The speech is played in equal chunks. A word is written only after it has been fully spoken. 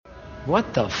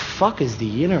What the fuck is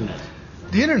the internet?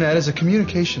 The internet is a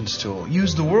communications tool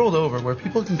used the world over where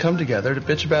people can come together to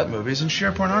bitch about movies and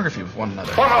share pornography with one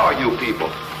another. What are you people?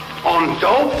 On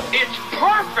dope? It's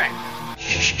perfect!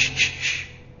 Shh, shh, shh, shh.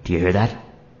 Do you hear that?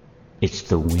 It's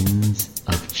the winds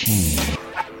of change.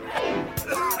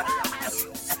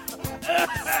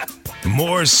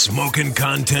 More smoking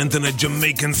content than a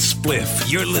Jamaican spliff.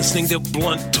 You're listening to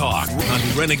Blunt Talk on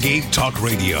Renegade Talk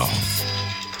Radio.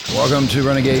 Welcome to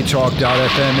Renegade Talk.fm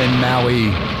in Maui.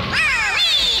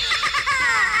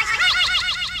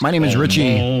 My name is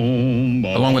Richie,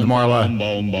 along with Marla.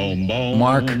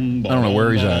 Mark, I don't know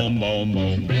where he's at.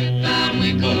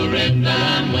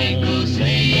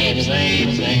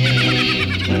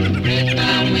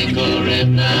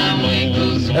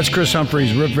 That's Chris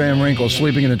Humphries, Rip Van Winkle,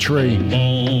 sleeping in a tree.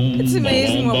 It's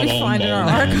amazing what we find in our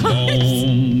archives.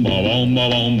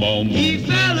 He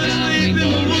fell asleep in the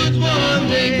woods one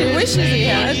day. He wishes he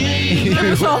had. It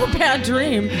was all a bad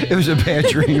dream. It was a bad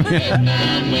dream.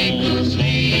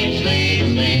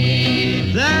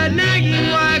 That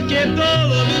nagging wife kept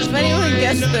all of his. If anyone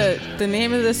guessed the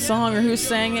name of this song or who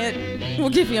sang it, we'll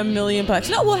give you $1 million.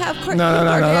 No, we'll have No, we're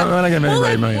not gonna give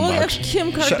anybody $1 million. We'll have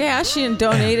Kim Kardashian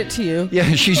donate it to you.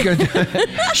 Yeah, she's gonna.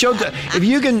 If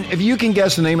you can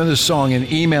guess the name of this song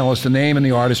and email us the name and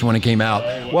the artist when it came out,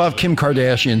 we'll have Kim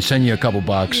Kardashian send you a couple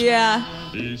bucks. Yeah,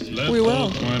 we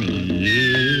will. 20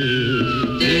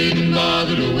 years, didn't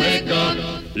bother to wake up.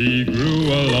 He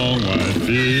grew a long white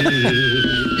beard.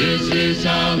 This is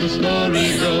how the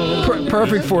story goes.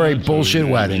 Perfect for a bullshit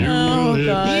wedding. Oh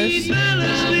gosh. He fell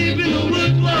asleep in the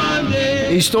woods one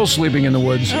day. He's still sleeping in the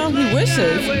woods. Oh, he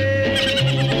wishes. I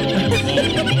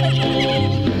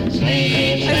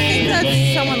think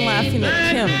that's someone laughing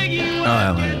at Kim.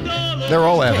 Oh, they're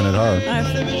all laughing at her.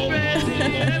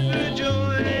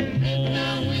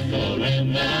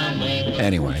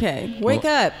 Anyway. Okay, wake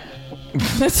up.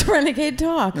 That's Renegade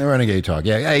Talk. Renegade Talk,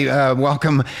 yeah. Hey,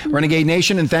 welcome, Renegade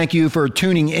Nation, and thank you for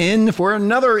tuning in for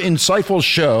another insightful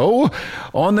show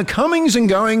on the comings and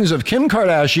goings of Kim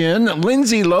Kardashian,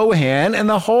 Lindsay Lohan, and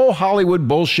the whole Hollywood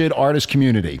bullshit artist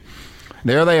community.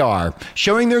 There they are,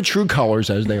 showing their true colors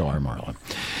as they are, Marla.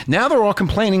 Now they're all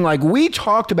complaining like we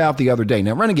talked about the other day.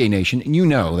 Now, Renegade Nation, you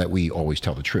know that we always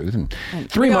tell the truth. And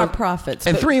we are prophets.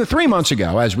 And three months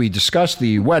ago, as we discussed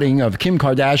the wedding of Kim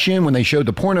Kardashian, when they showed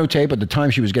the porno tape at the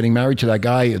time she was getting married to that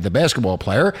guy, the basketball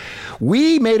player,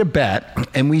 we made a bet,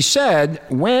 and we said,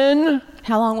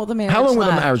 how long will the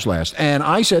marriage last? And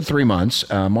I said 3 months.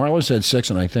 Marla said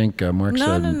 6, and I think Mark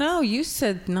said... No. You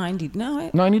said 90. No.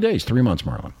 90 days, 3 months,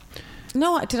 Marla.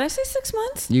 No, did I say 6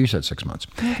 months? You said 6 months.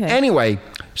 Okay. Anyway,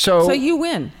 so you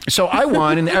win. So I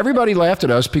won, and everybody laughed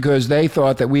at us because they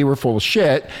thought that we were full of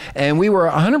shit, and we were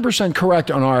 100% correct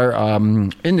on our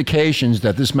indications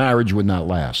that this marriage would not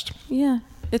last. Yeah,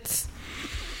 it's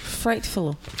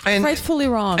frightfully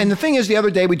wrong. And the thing is, the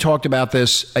other day we talked about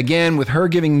this again with her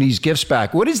giving these gifts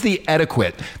back. What is the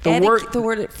etiquette? The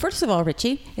word. First of all,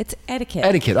 Richie, it's etiquette.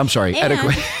 Etiquette. I'm sorry.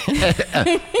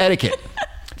 Etiquette.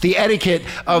 The etiquette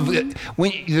of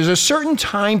when there's a certain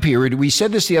time period. We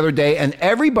said this the other day, and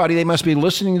everybody, they must be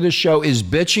listening to this show, is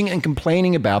bitching and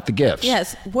complaining about the gifts.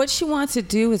 Yes. What she wants to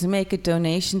do is make a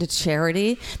donation to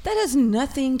charity. That has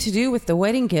nothing to do with the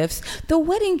wedding gifts. The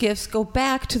wedding gifts go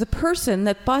back to the person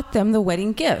that bought them the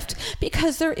wedding gift,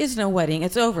 because there is no wedding.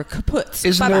 It's over. Kaputs.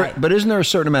 But isn't there a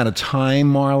certain amount of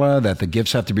time, Marla, that the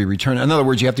gifts have to be returned? In other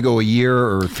words, you have to go a year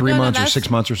or 3 months or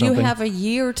 6 months or something? You have a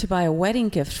year to buy a wedding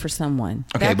gift for someone.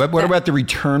 Okay. But what about the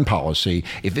return policy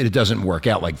if it doesn't work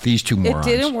out, like these two morons?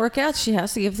 It didn't work out. She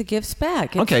has to give the gifts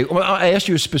back. Okay. Well, I asked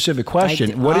you a specific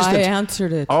question. I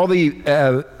answered it. All the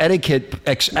etiquette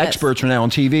experts are now on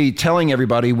TV telling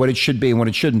everybody what it should be and what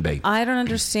it shouldn't be. I don't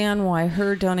understand why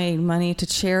her donating money to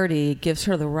charity gives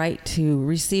her the right to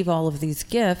receive all of these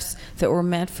gifts that were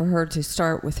meant for her to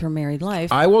start with her married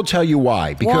life. I will tell you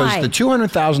why. Because the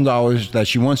 $200,000 that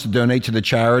she wants to donate to the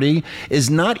charity is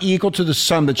not equal to the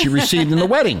sum that she received in the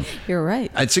wedding. You're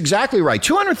right. That's exactly right.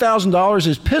 $200,000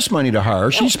 is piss money to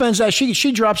her. She spends that.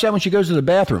 She drops that when she goes to the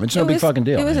bathroom. It's no big fucking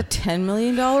deal. It was a $10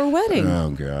 million wedding. Oh,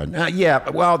 God. Yeah.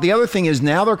 Well, the other thing is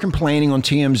now they're complaining on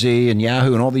TMZ and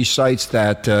Yahoo and all these sites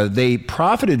that they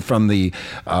profited from the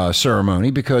ceremony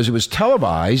because it was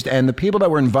televised, and the people that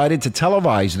were invited to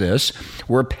televise this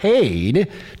were paid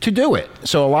to do it.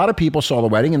 So a lot of people saw the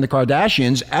wedding, and the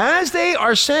Kardashians, as they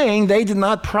are saying they did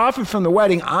not profit from the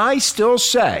wedding, I still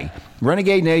say,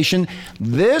 Renegade Nation,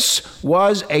 this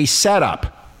was a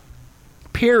setup.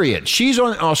 Period. She's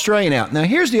on Australia now. Now,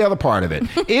 here's the other part of it.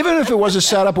 Even if it was a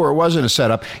setup or it wasn't a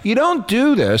setup, you don't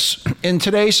do this in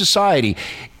today's society.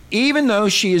 even though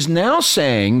she is now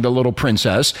saying, the little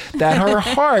princess, that her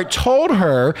heart told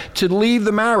her to leave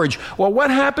the marriage. Well, what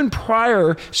happened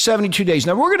prior 72 days?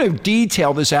 Now, we're going to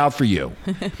detail this out for you.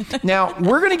 Now,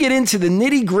 we're going to get into the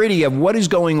nitty-gritty of what is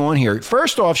going on here.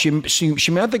 First off,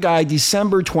 she met the guy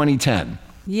December 2010.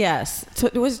 Yes. So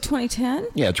was it 2010?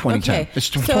 Yeah, 2010. Okay. It's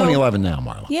 2011 now,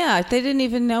 Marla. Yeah, they didn't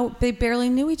even know. They barely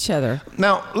knew each other.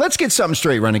 Now, let's get something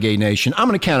straight, Renegade Nation. I'm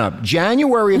going to count up.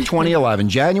 January of 2011,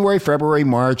 January, February,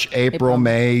 March, April,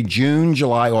 May, June,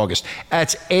 July, August.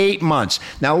 That's 8 months.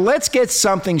 Now, let's get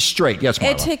something straight. Yes,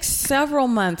 Marla? It takes several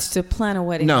months to plan a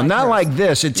wedding. No, not like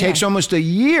this. It takes almost a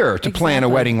year to plan a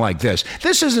wedding like this.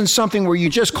 This isn't something where you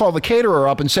just call the caterer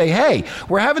up and say, hey,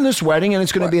 we're having this wedding and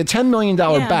it's going to be a $10 million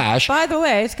bash. By the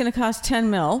way, it's going to cost $10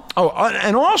 million. Oh,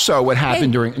 and also what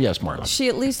happened during... Yes, Marla. She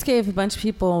at least gave a bunch of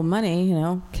people money,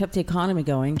 kept the economy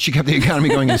going. She kept the economy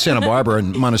going in Santa Barbara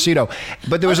and Montecito.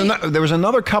 But there was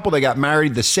another couple that got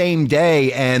married the same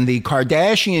day, and the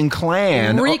Kardashian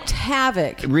clan... Wreaked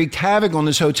havoc on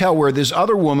this hotel where this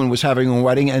other woman was having a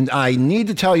wedding, and I need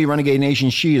to tell you, Renegade Nation,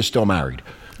 she is still married.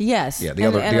 Yes. Yeah, the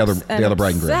other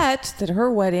bride and groom. Upset that her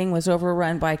wedding was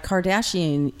overrun by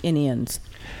Kardashian Indians.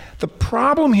 The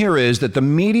problem here is that the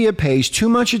media pays too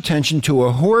much attention to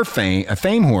a fame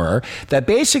whore that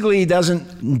basically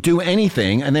doesn't do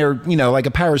anything, and they're, like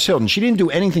a Paris Hilton. She didn't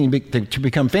do anything to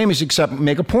become famous except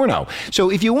make a porno. So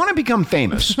if you want to become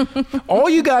famous, all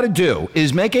you got to do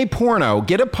is make a porno,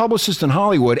 get a publicist in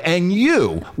Hollywood, and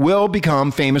you will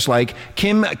become famous like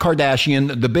Kim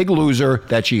Kardashian, the big loser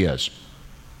that she is.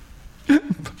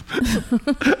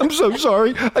 I'm so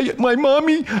sorry. My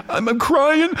mommy, I'm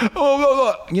crying.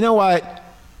 You know what?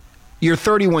 You're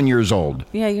 31 years old.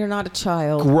 Yeah, you're not a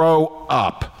child. Grow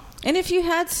up. And if you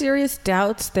had serious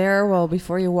doubts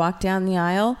before you walked down the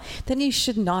aisle, then you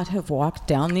should not have walked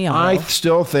down the aisle. I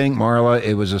still think, Marla,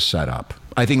 it was a setup.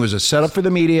 I think it was a setup for the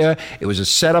media. It was a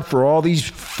setup for all these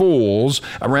fools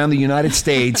around the United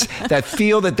States that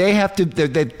feel that they have to,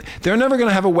 that they're never going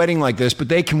to have a wedding like this, but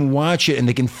they can watch it and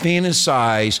they can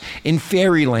fantasize in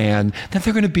fairyland that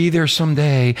they're going to be there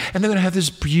someday and they're going to have this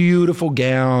beautiful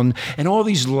gown and all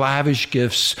these lavish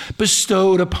gifts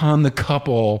bestowed upon the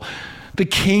couple, the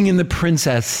king and the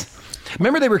princess.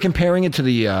 Remember, they were comparing it to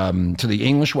the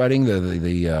English wedding, the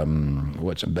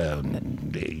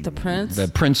prince, the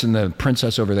prince and the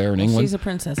princess over there in England. She's a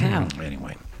princess now.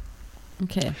 Anyway.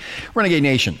 Okay. Renegade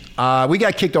Nation, we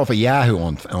got kicked off of Yahoo,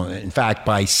 in fact,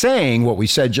 by saying what we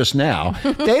said just now.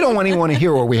 They don't want anyone to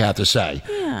hear what we have to say.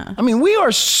 Yeah. I mean, we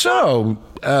are so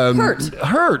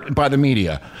hurt by the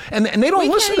media, and they don't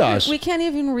listen to us. We can't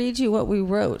even read you what we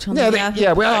wrote on the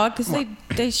Yahoo blog because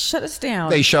they shut us down.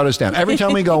 They shut us down. Every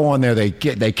time we go on there, they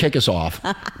kick us off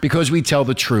because we tell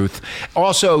the truth.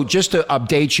 Also, just to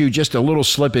update you, just a little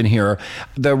slip in here,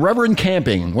 the Reverend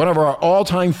Camping, one of our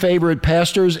all-time favorite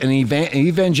pastors and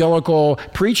evangelical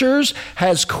preachers,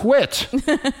 has quit.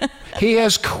 He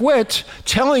has quit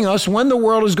telling us when the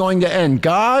world is going to end.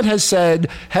 God has said,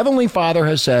 Heavenly Father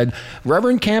has said,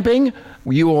 Reverend Camping,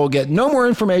 you will get no more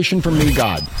information from me,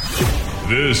 God.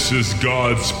 This is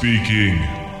God speaking.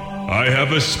 I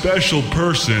have a special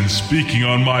person speaking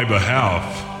on my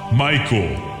behalf,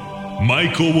 Michael.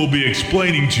 Michael will be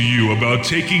explaining to you about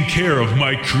taking care of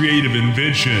my creative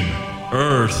invention,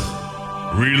 Earth,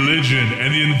 religion,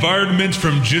 and the environment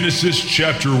from Genesis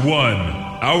chapter 1,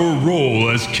 our role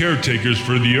as caretakers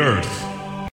for the Earth.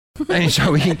 And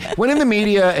so he went in the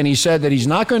media and he said that he's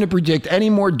not going to predict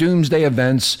any more doomsday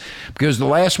events because the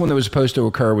last one that was supposed to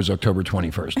occur was October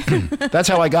 21st. That's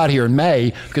how I got here in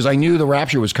May, because I knew the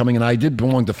rapture was coming and I did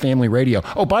belong to Family Radio.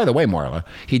 Oh, by the way, Marla,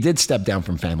 he did step down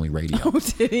from Family Radio. Oh,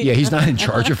 did he? Yeah, he's not in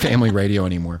charge of Family Radio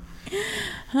anymore.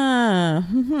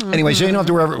 Anyway, so you don't have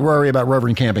to worry about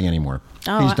Reverend Camping anymore.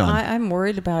 Oh, he's done. I'm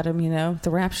worried about him, The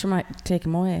rapture might take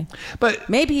him away. But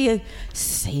maybe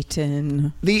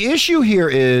Satan. The issue here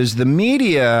is the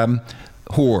media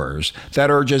whores that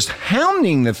are just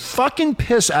hounding the fucking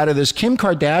piss out of this Kim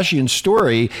Kardashian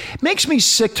story makes me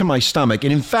sick to my stomach.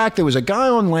 And in fact, there was a guy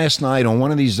on last night on one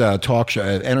of these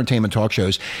entertainment talk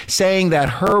shows saying that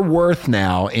her worth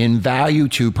now in value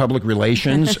to public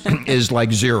relations is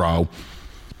like zero.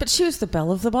 But she was the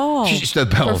belle of the ball. She's the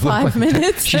belle of the ball. 5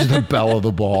 minutes. She's the belle of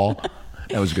the ball.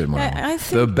 That was good, Marla. I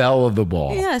think, the belle of the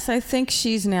ball. Yes, I think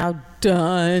she's now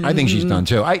done. I think she's done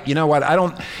too. You know what?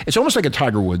 It's almost like a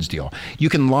Tiger Woods deal. You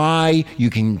can lie, you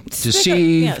can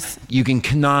deceive, yes. You can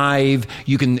connive,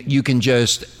 you can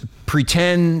just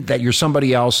pretend that you're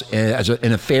somebody else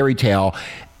in a fairy tale,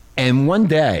 and one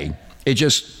day it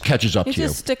just catches up to you. You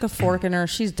just stick a fork in her.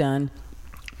 She's done.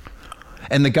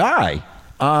 And the guy.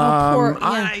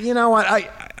 Yeah. You know what?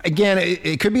 Again,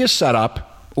 it could be a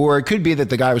setup. Or it could be that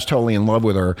the guy was totally in love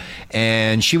with her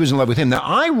and she was in love with him. Now,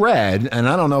 I read, and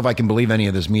I don't know if I can believe any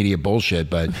of this media bullshit,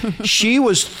 but she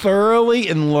was thoroughly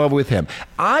in love with him.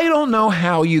 I don't know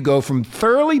how you go from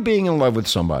thoroughly being in love with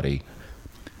somebody.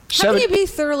 How can you be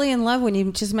thoroughly in love when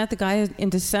you just met the guy in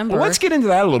December? Well, let's get into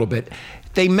that a little bit.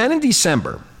 They met in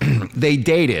December. They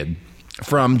dated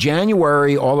from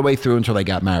January all the way through until they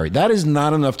got married. That is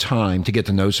not enough time to get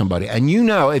to know somebody. And you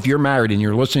know, if you're married and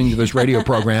you're listening to this radio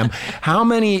program, how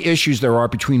many issues there are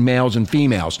between males and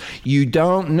females. You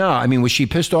don't know. I mean, was she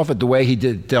pissed off at the way he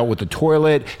dealt with the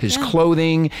toilet, his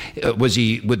clothing? Did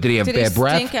he have bad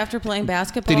breath? Did he stink after playing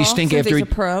basketball? Did he stink after he's a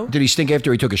pro? Did he stink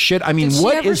after he took a shit? I mean, did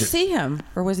what she ever is it? see him,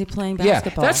 or was he playing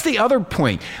basketball? Yeah, that's the other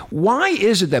point. Why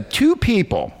is it that two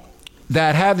people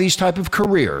that have these type of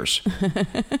careers,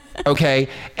 okay,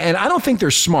 and I don't think they're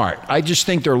smart. I just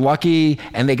think they're lucky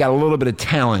and they got a little bit of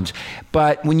talent.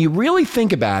 But when you really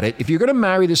think about it, if you're going to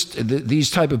marry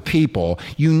these type of people,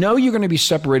 you know you're going to be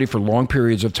separated for long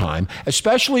periods of time,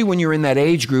 especially when you're in that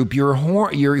age group. You're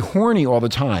horny all the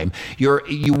time.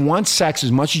 You want sex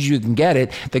as much as you can get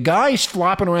it. The guy's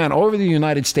flopping around all over the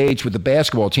United States with the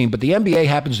basketball team, but the NBA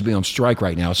happens to be on strike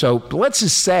right now. So let's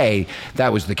just say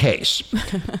that was the case.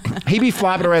 He'd be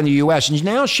flopping around the U.S., and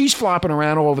now she's flopping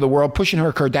around all over the world, pushing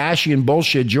her Kardashian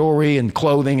bullshit jewelry and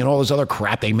clothing and all this other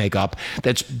crap they make up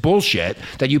that's bullshit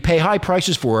that you pay high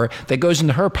prices for, that goes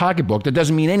into her pocketbook, that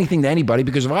doesn't mean anything to anybody,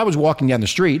 because if I was walking down the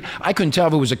street, I couldn't tell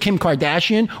if it was a Kim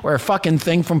Kardashian or a fucking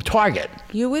thing from Target.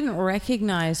 You wouldn't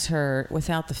recognize her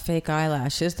without the fake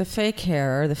eyelashes, the fake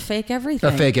hair, the fake everything.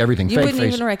 The fake everything. You fake wouldn't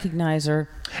face. even recognize her.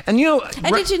 And you know,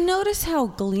 and did you notice how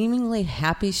gleamingly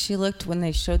happy she looked when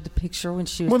they showed the picture when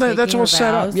she was well, taking that's her all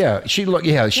set up. vows? Yeah, she looked.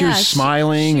 Yeah, she was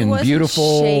smiling she and wasn't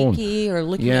beautiful, shaky or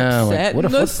looking upset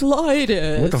in the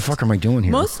slightest. What the fuck am I doing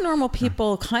here? Most normal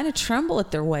people kind of tremble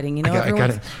at their wedding. You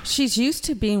know, she's used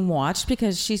to being watched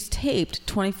because she's taped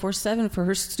 24/7 for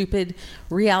her stupid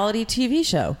reality TV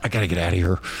show. I gotta get out of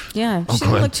here. Yeah, she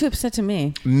didn't look too upset to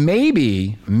me.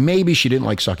 Maybe she didn't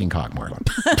like sucking cock, Marla.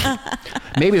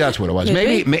 Maybe that's what it was.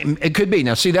 Maybe it could be.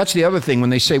 Now, see, that's the other thing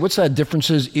when they say, what's that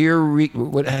differences? How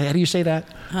do you say that?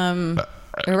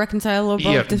 Irreconcilable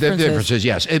differences. The differences,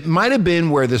 yes. It might have been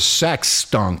where the sex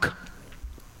stunk.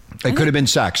 It could have been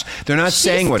sex. They're not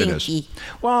saying what it is.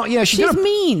 Well, yeah, she's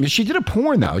mean. She did a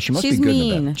porn though. She must be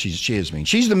good at that. She is mean.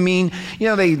 She's the mean. You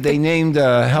know, they named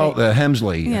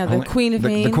Hemsley. Yeah, the Queen of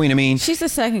Mean. The Queen of Mean. She's the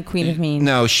second Queen of Mean.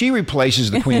 No, she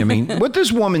replaces the Queen of Mean. What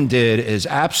this woman did is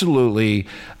absolutely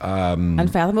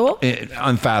unfathomable.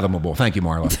 Unfathomable. Thank you,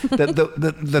 Marla.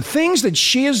 the things that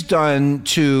she has done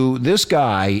to this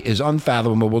guy is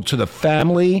unfathomable. To the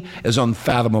family is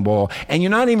unfathomable. And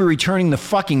you're not even returning the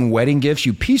fucking wedding gifts,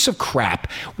 you piece of crap.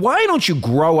 Why don't you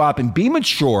grow up and be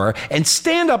mature and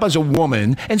stand up as a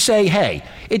woman and say, hey,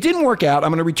 it didn't work out. I'm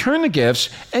going to return the gifts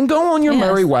and go on your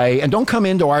merry way, and don't come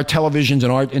into our televisions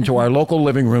and into our local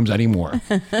living rooms anymore.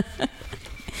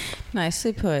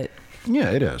 Nicely put.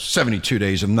 Yeah, it is. 72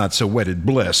 days of not so wedded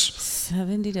bliss.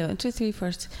 72, 2, 3,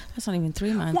 4. That's not even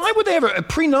 3 months. Why would they have a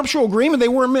prenuptial agreement? They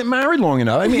weren't married long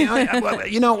enough. I mean,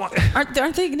 you know. Aren't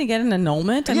they going to get an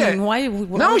annulment? I mean, why?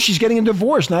 No, she's getting a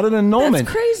divorce, not an annulment.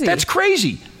 That's crazy. That's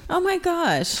crazy. Oh my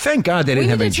gosh. Thank God they didn't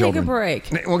have any children. We need to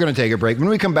take a break. We're going to take a break. When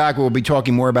we come back, we'll be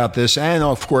talking more about this. And,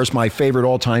 of course, my favorite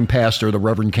all-time pastor, the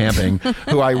Reverend Camping,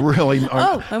 who I really...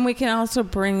 and we can also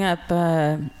bring up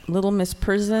Little Miss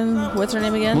Prison. What's her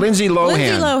name again? Lindsay Lohan.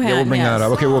 Lindsay Lohan, yeah, we'll bring that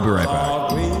up. Okay, we'll be right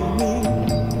back.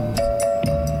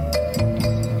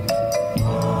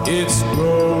 It's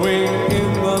growing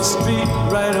in the street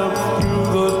right up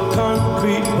through the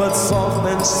concrete, but soft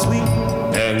and sweet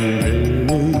and rainy.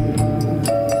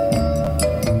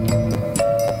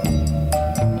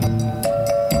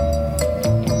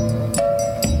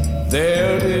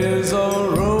 There is a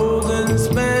rose in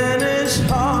Spanish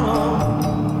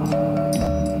Harlem.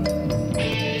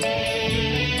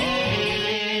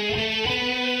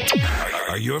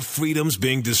 Are your freedoms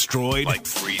being destroyed? Like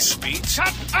free speech?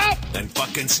 Shut up! Then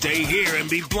fucking stay here and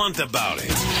be blunt about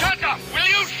it. Shut up! Will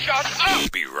you shut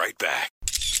up? Be right back.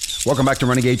 Welcome back to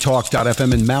Renegade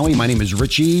Talk.fm in Maui. My name is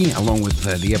Richie, along with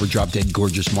the ever drop dead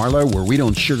gorgeous Marla, where we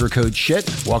don't sugarcoat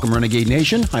shit. Welcome, Renegade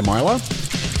Nation. Hi, Marla.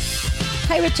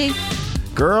 Hi, Richie.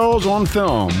 Girls on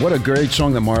Film. What a great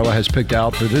song that Marla has picked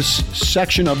out for this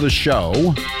section of the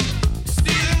show.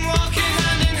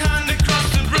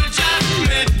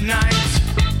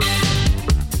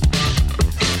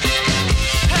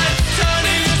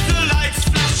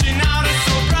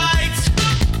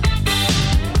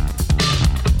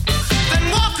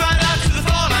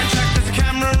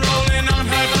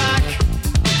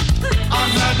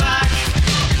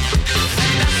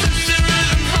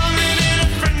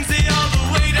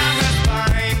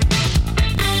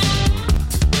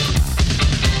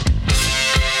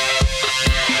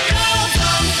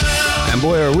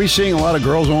 we seeing a lot of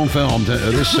girls on film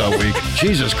this week?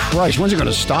 Jesus Christ, when's it going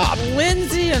to stop?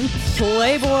 Lindsay and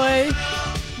Playboy.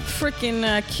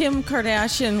 Freaking Kim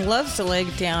Kardashian loves to lay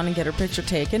down and get her picture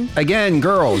taken. Again,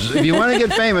 girls, if you want to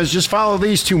get famous, just follow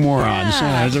these two morons.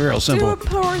 Yeah. It's real simple. Do a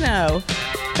porno.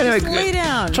 Anyway, just lay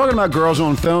down. Talking about girls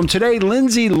on film, today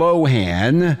Lindsay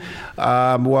Lohan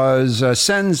was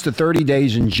sentenced to 30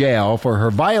 days in jail for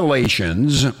her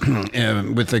violations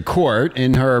with the court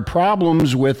in her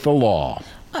problems with the law.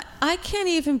 I can't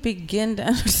even begin to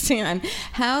understand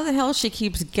how the hell she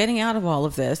keeps getting out of all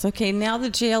of this. Okay, now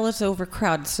the jail is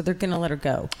overcrowded, so they're going to let her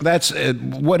go. That's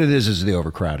what it is the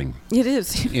overcrowding. It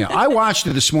is. Yeah, I watched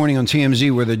it this morning on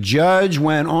TMZ where the judge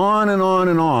went on and on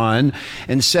and on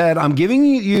and said, I'm giving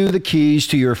you the keys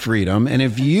to your freedom, and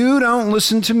if you don't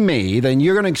listen to me, then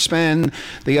you're going to spend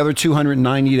the other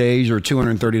 290 days or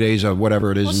 230 days of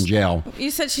whatever it is in jail.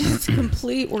 You said she has to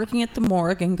complete working at the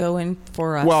morgue and go in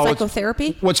for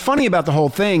psychotherapy? What's funny about the whole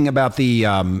thing about the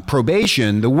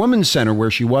probation, the women's center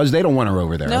where she was, they don't want her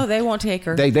over there. No, they won't take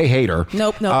her. They hate her.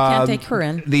 Nope, can't take her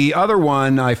in. The other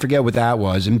one, I forget what that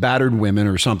was, in Battered Women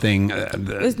or something.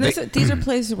 These are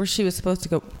places where she was supposed to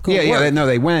go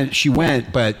work. She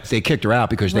went, but they kicked her out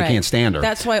because they can't stand her.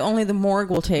 That's why only the morgue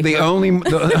will take her. The only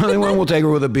one will take her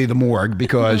will be the morgue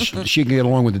because she can get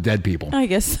along with the dead people. I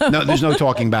guess so. No, there's no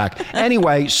talking back.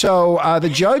 Anyway, so the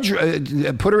judge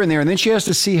put her in there, and then she has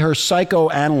to see her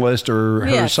psychoanalyst or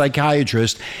her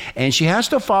psychiatrist, and she has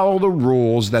to follow the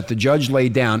rules that the judge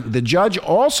laid down. The judge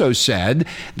also said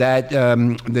that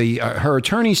her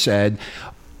attorney said,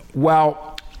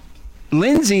 well,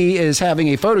 Lindsay is having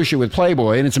a photo shoot with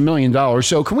Playboy, and it's $1 million.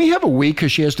 So can we have a week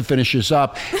because she has to finish this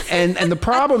up? And the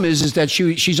problem is that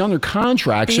she's under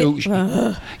contract. So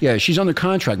she's under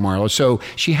contract, Marla. So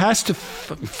she has to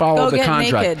follow the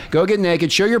contract. Naked. Go get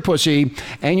naked, show your pussy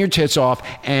and your tits off,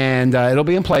 and it'll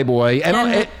be in Playboy.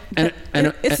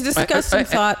 It's a disgusting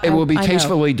thought. It will be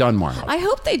tastefully done, Marla. I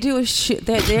hope they do a shoot.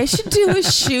 They should do a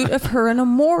shoot of her in a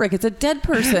morgue. It's a dead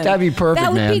person. That'd be perfect,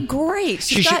 That would man. be great.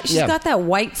 She's got that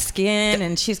white skin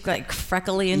and she's like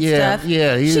freckly and stuff.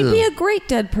 Yeah. She'd be a great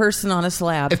dead person on a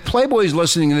slab. If Playboy's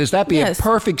listening to this, that'd be a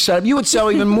perfect setup. You would sell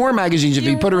even more magazines if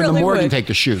you put her in the morgue and take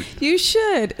the shoot. You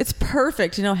should. It's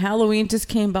perfect. Halloween just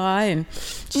came by and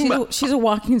she's a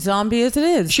walking zombie as it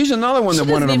is. She's another one that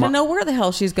wanted to. She doesn't even know where the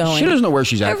hell she's going. She doesn't know where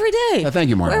she's at. Every day. Thank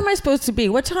you, Marla. Where am I supposed to be?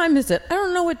 What time is it? I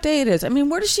don't know what day it is. I mean,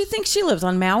 where does she think she lives?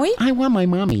 On Maui? I want my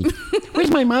mommy.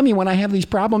 Where's my mommy when I have these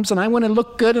problems and I want to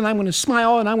look good and I want to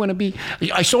smile and I want to be...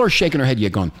 I saw her shaking her head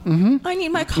yet going, I need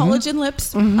my collagen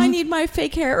lips. I need my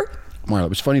fake hair. Marla, it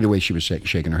was funny the way she was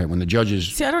shaking her head when the judge is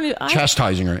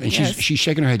chastising her, and she's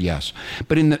shaking her head, yes.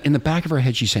 But in the back of her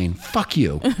head, she's saying, fuck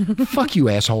you. Fuck you,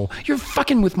 asshole. You're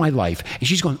fucking with my life. And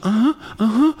she's going,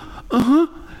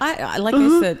 I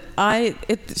said,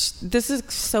 this is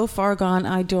so far gone,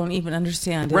 I don't even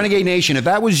understand it. Renegade Nation, if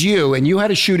that was you and you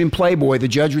had a shoot in Playboy, the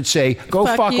judge would say, go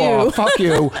fuck off, fuck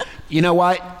you. You know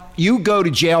what? You go to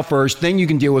jail first, then you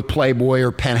can deal with Playboy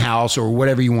or Penthouse or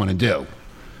whatever you want to do.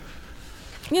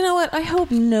 You know what? I hope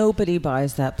nobody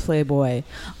buys that Playboy.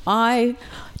 I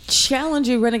challenge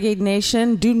you, Renegade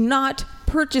Nation, do not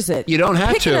purchase it. You don't have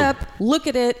to. Pick it up, look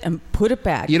at it, and put it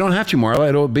back. You don't have to, Marla.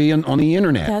 It'll be on the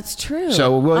internet. That's true.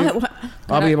 So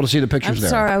I'll be able to see the pictures there.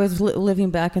 I'm sorry, I was living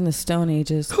back in the Stone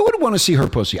Ages. Who would want to see her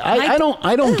pussy? I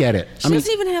don't get it. She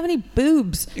doesn't even have any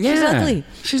boobs. Yeah,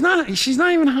 she's ugly. She's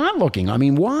not even hot looking. I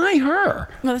mean, why her?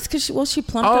 Well, that's because she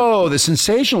plumped up. Oh, the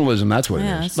sensationalism. That's what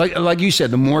it is. Like you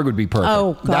said, the morgue would be perfect.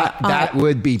 Oh, God. That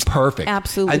would be perfect.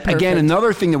 Absolutely perfect. Again,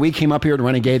 another thing that we came up here at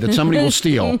Renegade that somebody will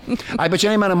steal. I bet you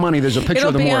any amount of money there's a picture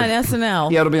of the morgue. It'll be on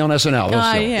SNL. Yeah, it'll be on SNL.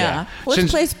 Yeah.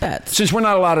 Let's place bets. Since we're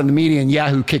not allowed in the media and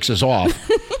Yahoo kicks us off.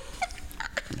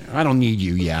 I don't need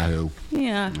you, Yahoo.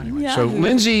 Yeah. Anyway, Yahoo.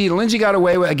 so Lindsay got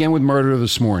away again with murder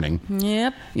this morning.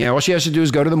 Yep. Yeah, all she has to do is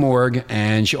go to the morgue,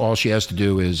 and all she has to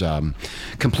do is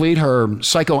complete her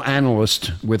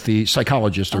psychoanalyst with the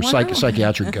psychologist or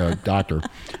psychiatric doctor.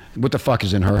 What the fuck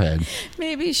is in her head?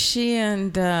 Maybe she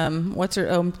and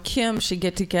Kim should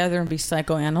get together and be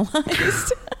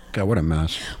psychoanalyzed. God, what a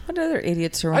mess. What other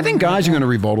idiots are on? I think guys are going to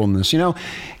revolt on this.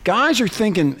 Guys are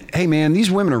thinking, hey, man,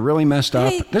 these women are really messed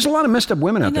up. There's a lot of messed up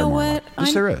women out there, Marla. What?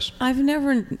 Yes, there is. I've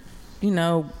never,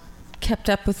 kept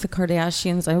up with the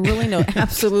Kardashians. I really know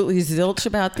absolutely zilch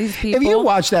about these people. If you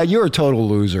watch that, you're a total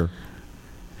loser.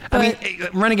 I mean,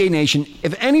 Renegade Nation,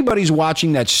 if anybody's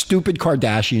watching that stupid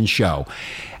Kardashian show,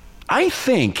 I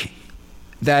think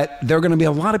that there are going to be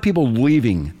a lot of people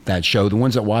leaving that show. The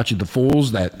ones that watch it, the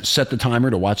fools that set the timer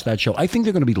to watch that show, I think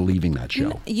they're going to be leaving that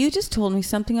show. You just told me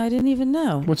something I didn't even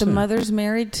know. What's the that? mother's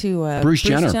married to Bruce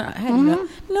Jenner. I had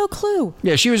no clue.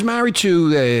 Yeah, she was married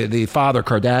to the father,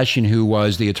 Kardashian, who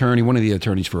was the attorney, one of the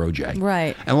attorneys for O.J.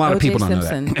 Right. And a lot of O.J. people don't know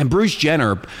Simpson. that. And Bruce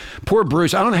Jenner, poor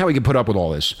Bruce, I don't know how he could put up with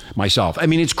all this myself. I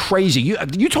mean, it's crazy.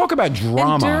 You talk about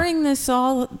drama. And during this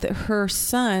all, her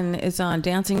son is on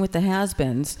Dancing with the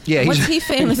Has-Beens. Yeah, What's he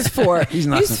famous for? He's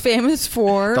not. He's famous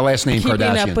for the last name keeping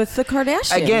Kardashian. up with the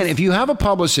Kardashians. Again, if you have a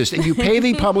publicist, if you pay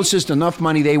the publicist enough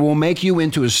money, they will make you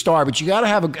into a star. But you got to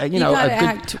have a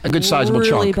good sizable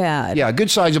really chunk. Bad. Yeah, a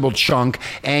good sizable chunk,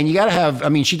 and you got to have. I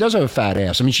mean, she does have a fat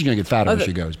ass. I mean, she's going to get fatter as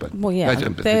she goes. But well, yeah,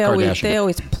 they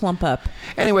always plump up.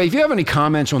 Anyway, if you have any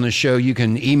comments on the show, you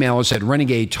can email us at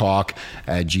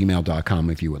renegadetalk@gmail.com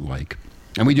if you would like.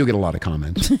 And we do get a lot of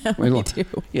comments. We do.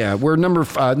 Yeah, we're number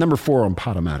 4 on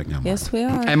Podomatic now. Mark. Yes, we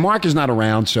are. And Mark is not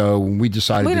around, so we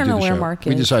decided to do the show. We don't know where Mark is.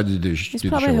 We decided to do He's the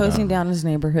probably show hosing without him. down his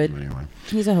neighborhood. Anyway.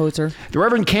 He's a hoser. The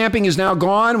Reverend Camping is now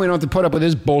gone. We don't have to put up with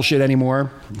this bullshit anymore.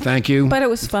 Thank you. But it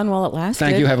was fun while it lasted.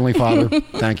 Thank you, Heavenly Father.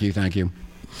 Thank you. Thank you.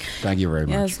 Thank you very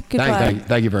much. Yes, goodbye.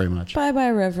 Thank you very much. Bye-bye,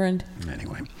 Reverend.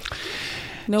 Anyway.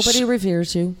 Nobody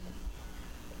reveres you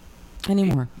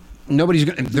anymore. Nobody's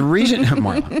going. The reason,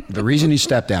 Marla, the reason he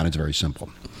stepped down is very simple.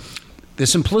 The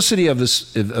simplicity of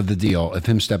the deal of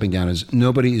him stepping down is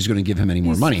nobody is going to give him any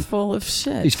more money. He's full of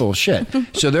shit. He's full of shit.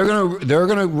 So they're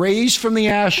gonna raise from the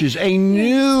ashes a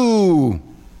new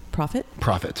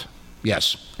prophet.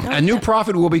 Yes, a new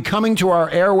prophet will be coming to our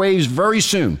airwaves very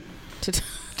soon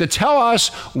to tell us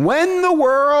when the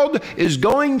world is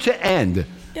going to end,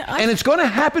 and it's going to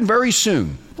happen very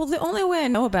soon. Well, the only way I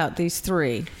know about these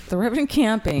three, the Reverend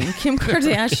Camping, Kim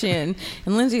Kardashian,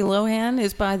 and Lindsay Lohan,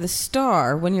 is by the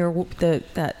Star. When you're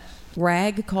that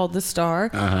rag called the Star,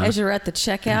 as you're at the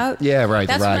checkout. Yeah, right.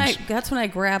 That's when I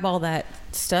grab all that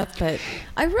stuff. But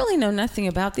I really know nothing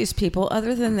about these people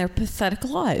other than their pathetic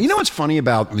lives. You know what's funny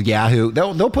about Yahoo?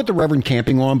 They'll put the Reverend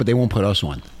Camping on, but they won't put us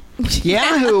on.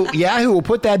 Yahoo will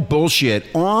put that bullshit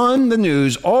on the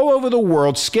news all over the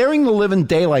world, scaring the living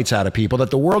daylights out of people that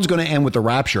the world's going to end with the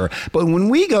rapture. But when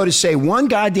we go to say one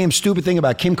goddamn stupid thing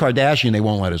about Kim Kardashian, they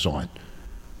won't let us on.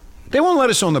 They won't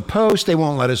let us on the Post. They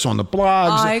won't let us on the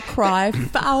blogs. I cry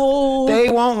foul.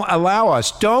 They won't allow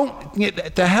us. To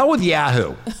hell with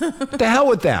Yahoo. To hell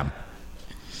with them.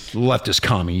 Leftist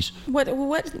commies. What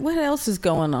else is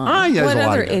going on? What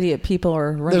other idiot people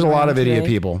are running There's a lot of today? idiot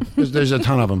people. There's a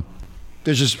ton of them.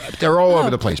 They're all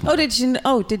over the place.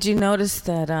 Oh, did you notice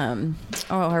that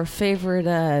our favorite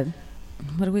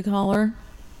what do we call her?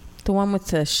 The one with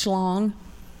the schlong.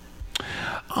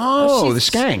 Oh, the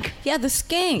skank. Yeah, the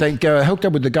skank. They hooked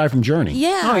up with the guy from Journey.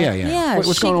 Yeah. Oh, yeah.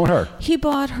 What's going on with her? He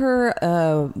bought her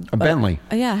a Bentley.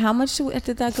 Yeah. How much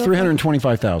did that go?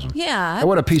 $325,000. Yeah.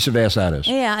 What a piece of ass that is.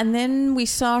 Yeah, and then we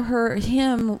saw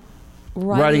him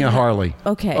riding a Harley.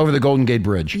 Okay. Over the Golden Gate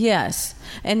Bridge. Yes.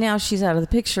 And now she's out of the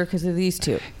picture because of these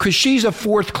two. Because she's a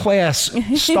fourth-class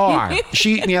star.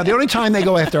 The only time they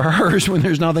go after her is when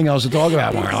there's nothing else to talk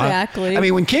about, Marla. Exactly. I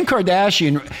mean, when Kim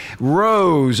Kardashian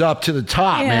rose up to the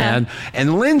top, man,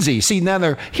 and Lindsay,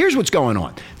 here's what's going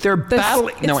on. They're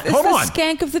battling. Hold on. The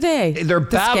skank of the day. The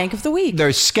skank of the week.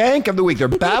 They're skank of the week. They're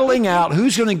battling out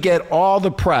who's going to get all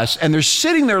the press, and they're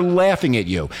sitting there laughing at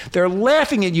you. They're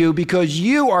laughing at you because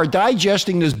you are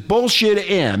digesting this bullshit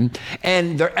in,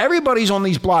 and everybody's on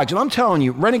these blogs. And I'm telling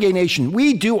you, Renegade Nation,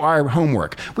 we do our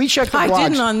homework. We check the blogs. I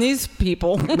didn't on these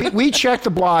people. we check the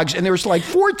blogs, and there's like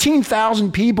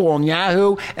 14,000 people on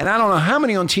Yahoo, and I don't know how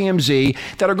many on TMZ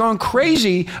that are going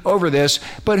crazy over this.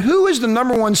 But who is the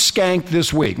number one skank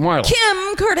this week? Marla.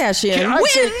 Kim Kardashian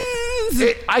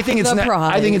wins. I think it's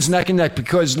neck and neck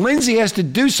because Lindsay has to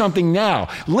do something now.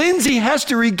 Lindsay has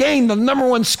to regain the number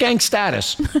one skank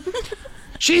status.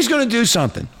 She's going to do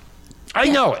something. I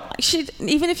know it.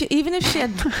 Even if she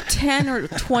had 10 or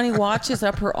 20 watches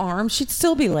up her arm, she'd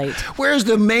still be late. Where's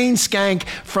the main skank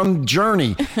from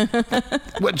Journey?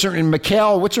 What's her name?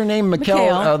 Mikkel. What's her name?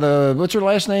 Mikkel. What's her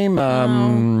last name? I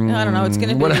don't know. It's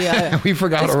going to be. We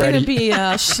forgot already. It's going to be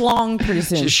Schlong pretty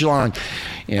soon. Schlong.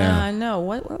 Yeah. No.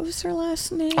 What was her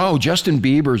last name? Oh, Justin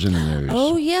Bieber's in the news.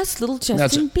 Oh yes, little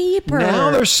Justin Bieber.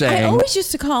 Now they're saying. I always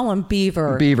used to call him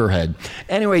Beaver. Beaverhead.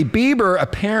 Anyway, Bieber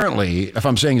apparently, if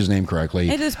I'm saying his name correctly,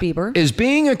 it is Bieber, is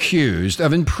being accused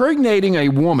of impregnating a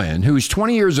woman who's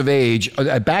 20 years of age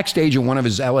backstage at one of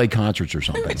his LA concerts or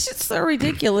something. Which is so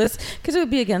ridiculous because it would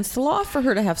be against the law for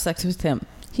her to have sex with him.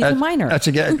 He's a minor. That's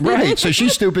right. So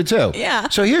she's stupid too. Yeah.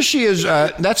 So here she is.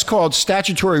 That's called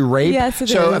statutory rape. Yes, it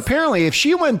so is. apparently, if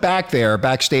she went back there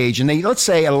backstage and they, let's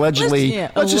say allegedly,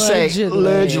 let's just say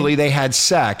allegedly they had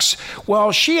sex.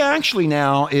 Well, she actually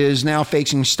is now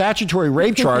facing statutory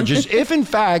rape charges if in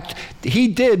fact he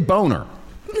did bone her.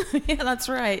 Yeah, that's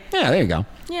right. Yeah, there you go.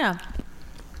 Yeah.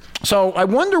 So I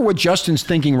wonder what Justin's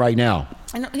thinking right now.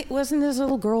 I know, wasn't his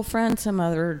little girlfriend some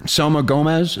other... Selma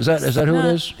Gomez? Is that who it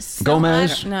is?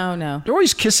 Gomez? No. They're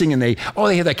always kissing and they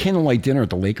had that candlelight dinner at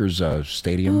the Lakers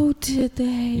stadium. Oh, did they?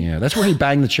 Yeah, that's where he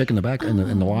banged the chick in the back in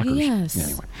the lockers. Yes. Yeah,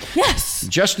 anyway. Yes.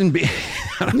 Justin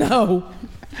No.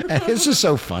 It's just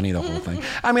so funny, the whole thing.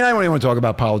 I mean, I don't even want to talk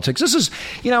about politics. This is,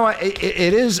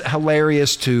 it is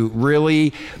hilarious to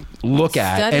really look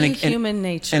at Study human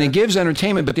nature, and it gives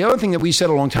entertainment. But the other thing that we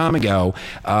said a long time ago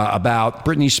about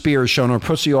Britney Spears showing her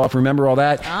pussy off, remember all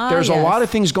that? There's a lot of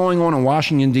things going on in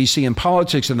Washington D.C. in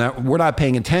politics, and that we're not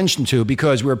paying attention to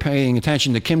because we're paying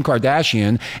attention to Kim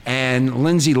Kardashian and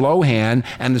Lindsay Lohan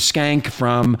and the skank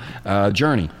from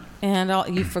Journey. And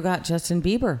you forgot Justin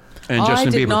Bieber. And Justin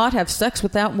I did Bieber. not have sex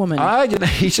with that woman.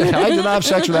 He said, I did not have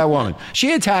sex with that woman.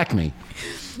 She attacked me.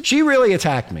 She really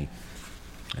attacked me.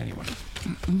 Anyway,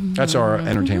 that's our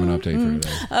entertainment update for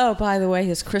today. Oh, by the way,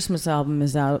 his Christmas album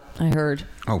is out, I heard.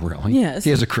 Oh, really? Yes. He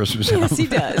has a Christmas album. Yes, he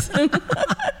does.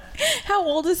 How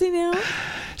old is he now?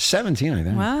 17, I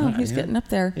think. Wow, he's getting up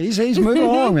there. He's moving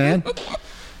along, man.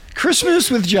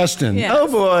 Christmas with Justin. Yes. Oh,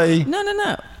 boy. No.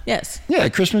 Yes. Yeah,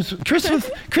 Christmas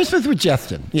with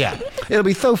Justin. Yeah, it'll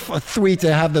be so sweet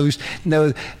to have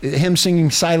him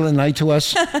singing Silent Night to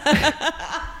us. I'm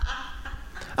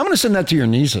going to send that to your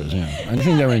nieces. Yeah, I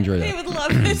think they would enjoy that. They would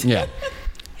love it. Yeah.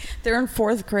 They're in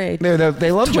 4th grade. They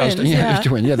love Twins, Justin. Yeah, they're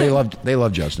twins. Yeah, they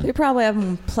love Justin. They probably have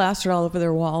them plastered all over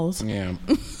their walls. Yeah.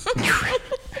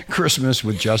 Christmas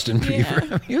with Justin Bieber.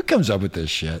 Yeah. Who comes up with this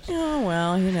shit? Oh,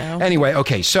 well, Anyway,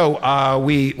 okay, so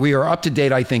we are up to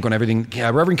date, I think, on everything.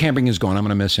 Reverend Camping is gone. I'm going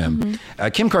to miss him. Mm-hmm.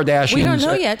 Kim Kardashian. We don't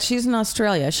know yet. She's in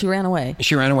Australia. She ran away.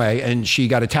 She ran away, and she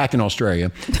got attacked in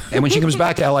Australia. And when she comes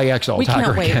back to LAX, they'll attack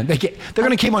her again. They're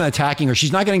going to keep on attacking her.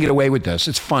 She's not going to get away with this.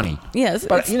 It's funny. Yes.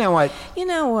 But you know what? You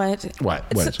know what? What?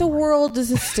 It's that the world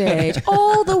is a stage.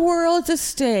 All the world's a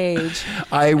stage.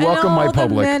 I welcome my public. All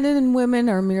the men and women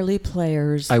are merely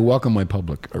players. I welcome my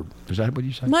public. Or, is that what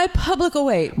you said? My public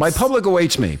awaits. My public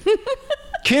awaits me.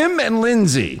 Kim and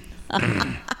Lindsay.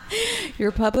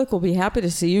 Your public will be happy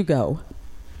to see you go.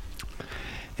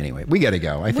 Anyway, we got to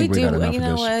go. I think we got enough of this. You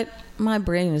know what? My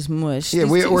brain is mush. Yeah,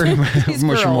 we're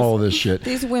mushing all of this shit.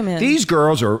 These women. These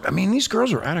girls are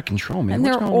out of control, man. And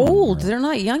they're old. They're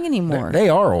not young anymore. They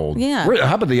are old. Yeah.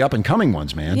 How about the up and coming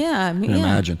ones, man? Yeah, I mean,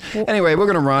 imagine. Well, anyway, we're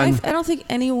going to run. I don't think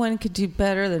anyone could do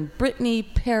better than Britney,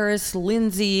 Paris,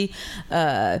 Lindsay,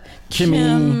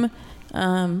 Kim.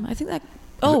 I think that.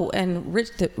 Oh, and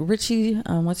Richie,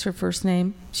 what's her first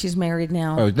name? She's married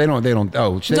now. Oh, they don't.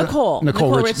 Nicole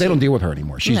Richie. They don't deal with her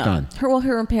anymore. She's done.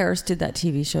 Her and Paris did that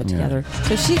TV show together.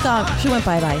 So she went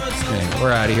bye-bye. Okay,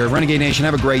 we're out of here. Renegade Nation,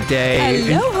 have a great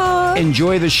day. Aloha.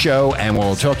 Enjoy the show, and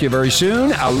we'll talk to you very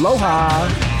soon. Aloha.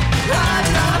 Don't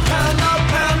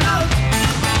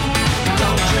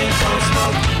drink, don't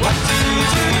smoke. What do you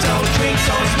do? Don't drink,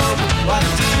 don't smoke. What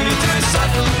do you do?